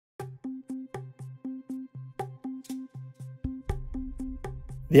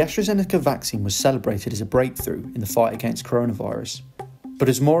The AstraZeneca vaccine was celebrated as a breakthrough in the fight against coronavirus. But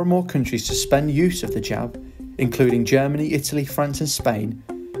as more and more countries suspend use of the jab, including Germany, Italy, France and Spain,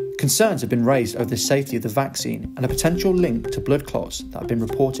 concerns have been raised over the safety of the vaccine and a potential link to blood clots that have been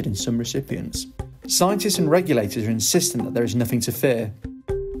reported in some recipients. Scientists and regulators are insistent that there is nothing to fear.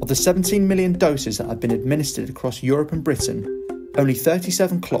 Of the 17 million doses that have been administered across Europe and Britain, only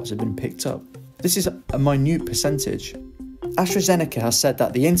 37 clots have been picked up. This is a minute percentage. AstraZeneca has said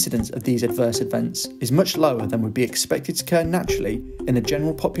that the incidence of these adverse events is much lower than would be expected to occur naturally in the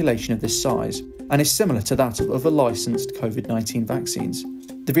general population of this size, and is similar to that of other licensed COVID-19 vaccines.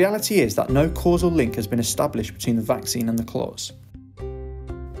 The reality is that no causal link has been established between the vaccine and the clots.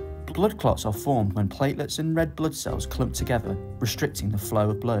 Blood clots are formed when platelets and red blood cells clump together, restricting the flow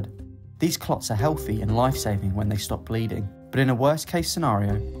of blood. These clots are healthy and life-saving when they stop bleeding, but in a worst-case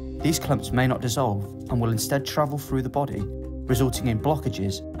scenario, these clumps may not dissolve and will instead travel through the body, resulting in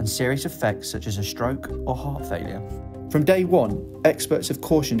blockages and serious effects such as a stroke or heart failure. From day one, experts have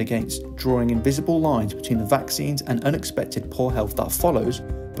cautioned against drawing invisible lines between the vaccines and unexpected poor health that follows,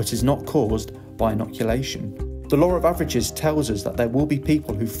 but is not caused, by inoculation. The law of averages tells us that there will be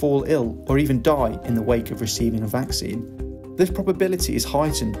people who fall ill or even die in the wake of receiving a vaccine. This probability is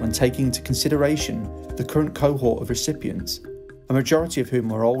heightened when taking into consideration the current cohort of recipients, a majority of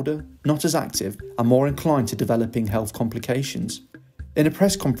whom are older, not as active, and more inclined to developing health complications. In a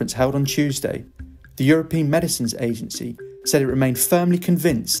press conference held on Tuesday, the European Medicines Agency said it remained firmly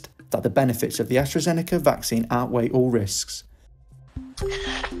convinced that the benefits of the AstraZeneca vaccine outweigh all risks.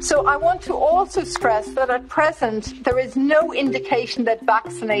 So I want to also stress that at present there is no indication that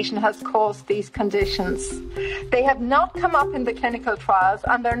vaccination has caused these conditions. They have not come up in the clinical trials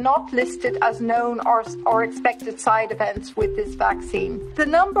and they're not listed as known or expected side events with this vaccine. The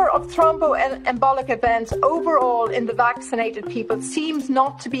number of thromboembolic events overall in the vaccinated people seems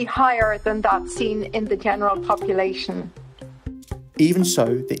not to be higher than that seen in the general population. Even so,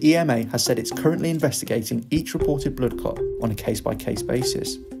 the EMA has said it's currently investigating each reported blood clot on a case-by-case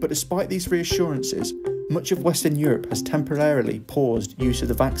basis. But despite these reassurances, much of Western Europe has temporarily paused use of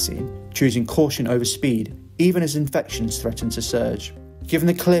the vaccine, choosing caution over speed, even as infections threaten to surge. Given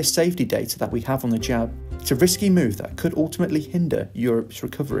the clear safety data that we have on the jab, it's a risky move that could ultimately hinder Europe's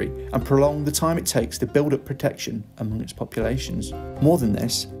recovery and prolong the time it takes to build up protection among its populations. More than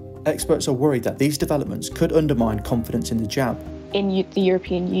this, experts are worried that these developments could undermine confidence in the jab. In the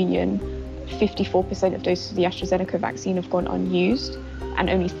European Union, 54% of doses of the AstraZeneca vaccine have gone unused, and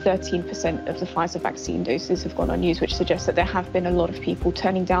only 13% of the Pfizer vaccine doses have gone unused, which suggests that there have been a lot of people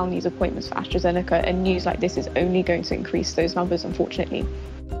turning down these appointments for AstraZeneca, and news like this is only going to increase those numbers, unfortunately.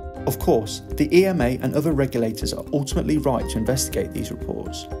 Of course, the EMA and other regulators are ultimately right to investigate these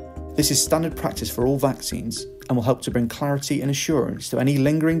reports. This is standard practice for all vaccines and will help to bring clarity and assurance to any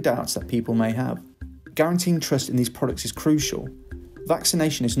lingering doubts that people may have. Guaranteeing trust in these products is crucial.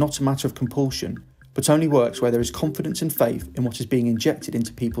 Vaccination is not a matter of compulsion, but only works where there is confidence and faith in what is being injected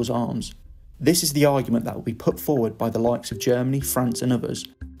into people's arms. This is the argument that will be put forward by the likes of Germany, France and others,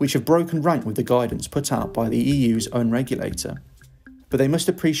 which have broken rank with the guidance put out by the EU's own regulator. But they must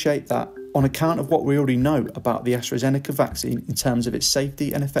appreciate that, on account of what we already know about the AstraZeneca vaccine in terms of its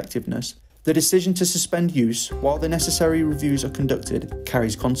safety and effectiveness, the decision to suspend use while the necessary reviews are conducted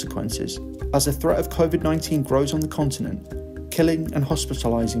carries consequences. As the threat of COVID-19 grows on the continent, killing and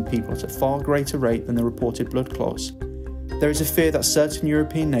hospitalising people at a far greater rate than the reported blood clots, there is a fear that certain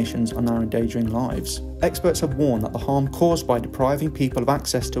European nations are now endangering lives. Experts have warned that the harm caused by depriving people of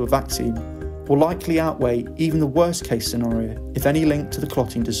access to a vaccine will likely outweigh even the worst case scenario if any link to the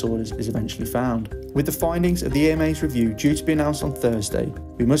clotting disorders is eventually found. With the findings of the EMA's review due to be announced on Thursday,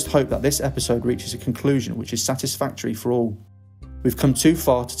 we must hope that this episode reaches a conclusion which is satisfactory for all. We've come too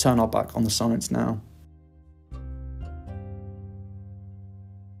far to turn our back on the science now.